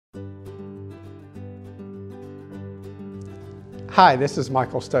Hi, this is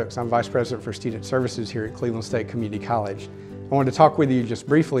Michael Stokes. I'm Vice President for Student Services here at Cleveland State Community College. I wanted to talk with you just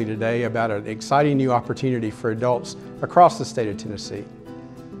briefly today about an exciting new opportunity for adults across the state of Tennessee,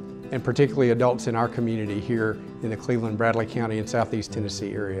 and particularly adults in our community here in the Cleveland, Bradley County and Southeast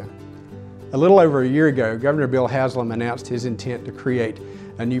Tennessee area. A little over a year ago, Governor Bill Haslam announced his intent to create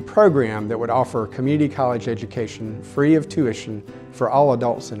a new program that would offer community college education free of tuition for all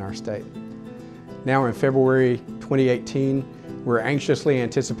adults in our state. Now in February 2018, we're anxiously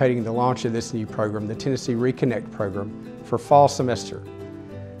anticipating the launch of this new program, the Tennessee Reconnect program, for fall semester.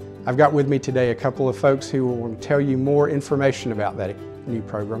 I've got with me today a couple of folks who will tell you more information about that new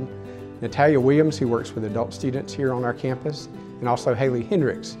program. Natalia Williams, who works with adult students here on our campus, and also Haley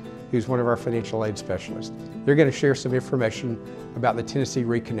Hendricks, who's one of our financial aid specialists. They're going to share some information about the Tennessee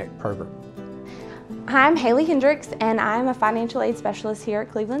Reconnect program. Hi, I'm Haley Hendricks, and I'm a financial aid specialist here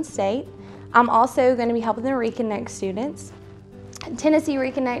at Cleveland State. I'm also going to be helping the Reconnect students. Tennessee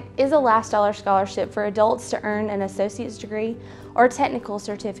Reconnect is a last dollar scholarship for adults to earn an associate's degree or technical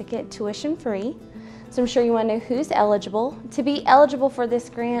certificate tuition free. So I'm sure you want to know who's eligible. To be eligible for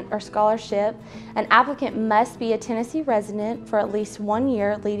this grant or scholarship, an applicant must be a Tennessee resident for at least 1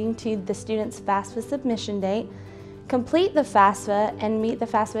 year leading to the student's FAFSA submission date, complete the FAFSA and meet the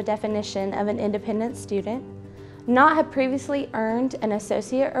FAFSA definition of an independent student, not have previously earned an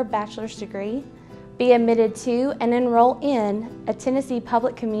associate or bachelor's degree, be admitted to and enroll in a Tennessee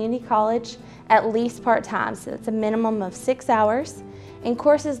public community college at least part-time, so that's a minimum of 6 hours, in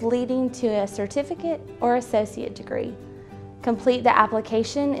courses leading to a certificate or associate degree. Complete the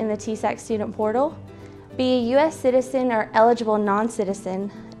application in the TSAC student portal, be a U.S. citizen or eligible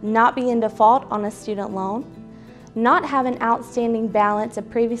non-citizen, not be in default on a student loan, not have an outstanding balance of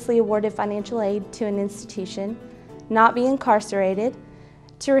previously awarded financial aid to an institution, not be incarcerated.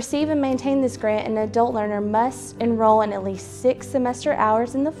 To receive and maintain this grant, an adult learner must enroll in at least 6 semester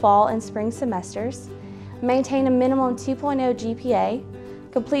hours in the fall and spring semesters, maintain a minimum 2.0 GPA,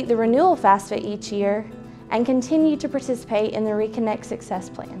 complete the renewal FAFSA each year, and continue to participate in the Reconnect Success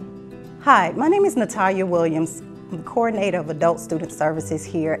Plan. Hi, my name is Natalia Williams. I'm the coordinator of Adult Student Services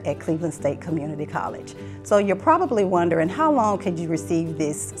here at Cleveland State Community College. So you're probably wondering, how long could you receive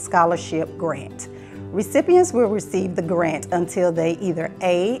this scholarship grant? Recipients will receive the grant until they either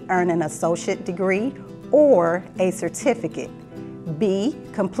A, earn an associate degree or a certificate, B,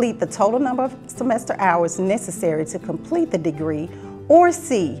 complete the total number of semester hours necessary to complete the degree, or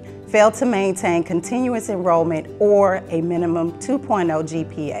C, fail to maintain continuous enrollment or a minimum 2.0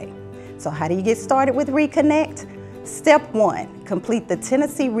 GPA. So how do you get started with Reconnect? Step 1, complete the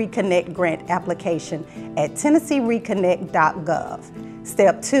Tennessee Reconnect grant application at tennesseereconnect.gov.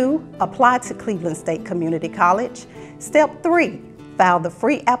 Step 2, apply to Cleveland State Community College. Step 3, file the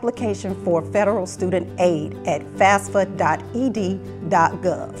free application for federal student aid at fasfa.ed.gov.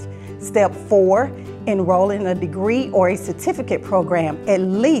 Step 4, enroll in a degree or a certificate program, at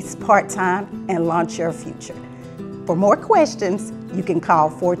least part-time, and launch your future. For more questions, you can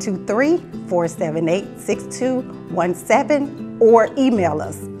call 423-478-6217 or email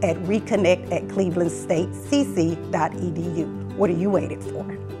us at reconnect@clevelandstatecc.edu. What are you waiting for?